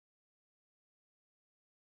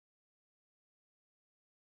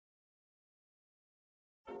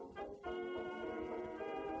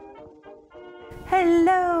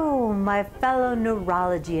Hello, my fellow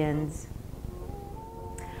neurologians.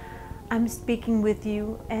 I'm speaking with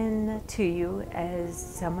you and to you as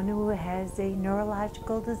someone who has a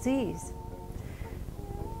neurological disease.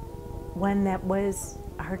 One that was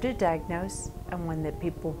hard to diagnose and one that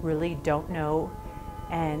people really don't know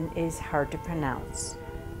and is hard to pronounce.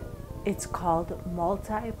 It's called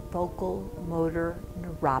multifocal motor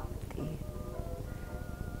neuropathy.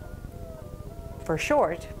 For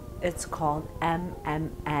short, it's called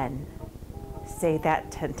MMN. Say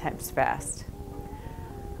that 10 times fast.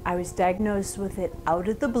 I was diagnosed with it out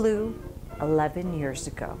of the blue 11 years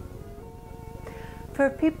ago.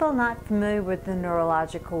 For people not familiar with the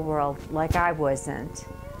neurological world, like I wasn't,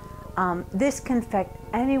 this can affect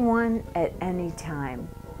anyone at any time.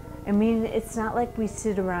 I mean, it's not like we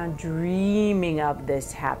sit around dreaming of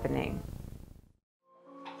this happening.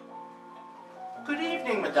 Good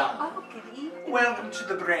evening, madame. Oh, good evening. Welcome to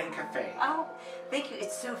the Brain Cafe. Oh, thank you.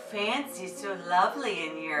 It's so fancy, so lovely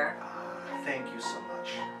in here. Thank you so much.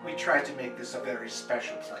 We tried to make this a very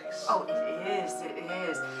special place. Oh, it is, it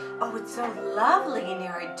is. Oh, it's so lovely in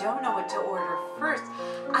here. I don't know what to order first.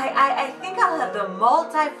 I think I'll have the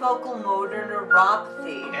multifocal motor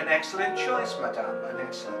neuropathy. An excellent choice, madame. An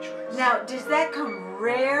excellent choice. Now, does that come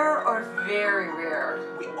rare or very rare?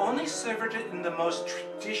 We only served it in the most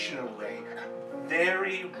traditional way.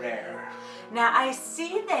 Very rare. Now, I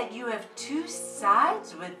see that you have two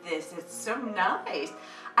sides with this. It's so nice.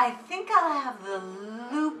 I think I'll have the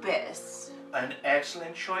lupus. An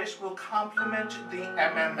excellent choice will complement the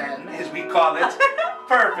MMN, as we call it,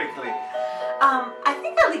 perfectly. I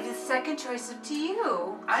think I'll leave the second choice up to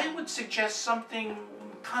you. I would suggest something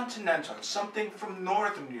continental, something from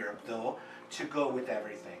Northern Europe, though, to go with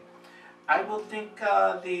everything. I will think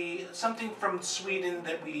something from Sweden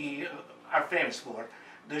that we are famous for,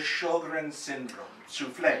 the Sjogren syndrome,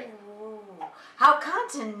 souffle. How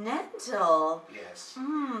continental. Yes.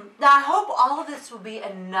 Now I hope all of this will be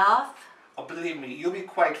enough. Oh, believe me, you'll be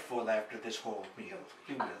quite full after this whole meal.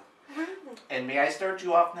 You will. Really? And may I start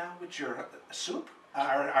you off now with your soup?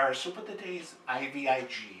 Our soup of the day is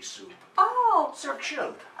IVIG soup. Oh. Served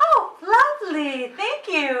chilled. Oh, lovely. Thank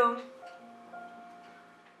you.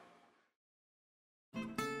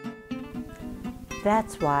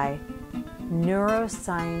 That's why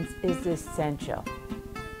neuroscience is essential.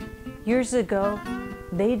 Years ago,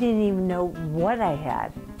 they didn't even know what I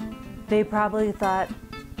had. They probably thought,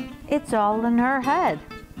 it's all in her head.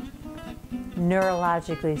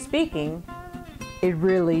 Neurologically speaking, it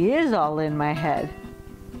really is all in my head.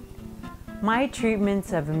 My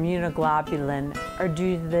treatments of immunoglobulin are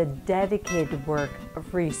due to the dedicated work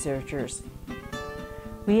of researchers.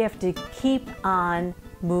 We have to keep on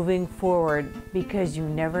moving forward because you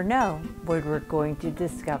never know what we're going to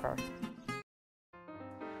discover.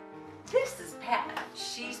 This is Pat.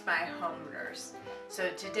 She's my home nurse.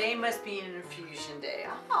 So today must be an infusion day.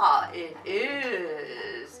 It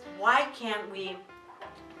is. Why can't we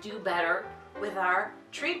do better with our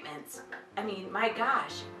treatments? I mean, my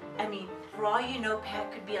gosh. I mean, for all you know,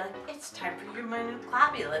 Pat could be like, it's time for your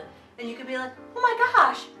immunoglobulin. And you could be like, oh my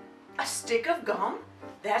gosh, a stick of gum?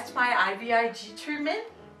 That's my IVIG treatment?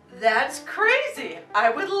 That's crazy.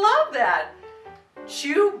 I would love that.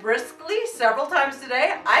 Chew briskly several times a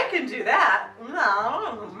day. I can do that.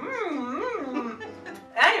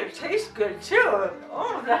 And it tastes good too.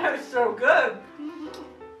 Oh, that is so good.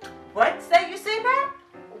 What's that you say, Pat?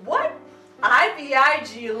 What?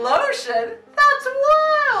 IVIG lotion? That's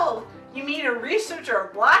wild. You mean a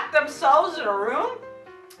researcher locked themselves in a room?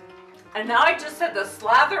 And now I just had to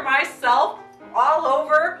slather myself all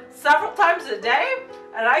over several times a day?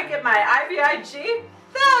 And I get my IVIG?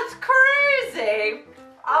 That's crazy.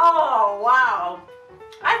 Oh, wow.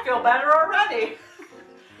 I feel better already.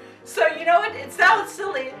 So you know what? It sounds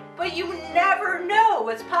silly, but you never know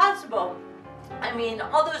what's possible. I mean,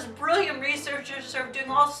 all those brilliant researchers are doing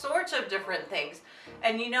all sorts of different things.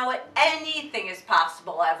 And you know what? Anything is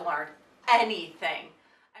possible, I've learned. Anything.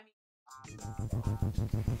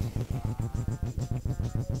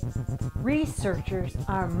 Researchers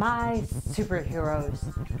are my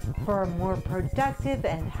superheroes for a more productive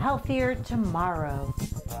and healthier tomorrow.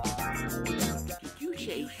 Did you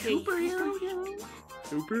say superhero?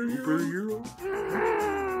 Superhero?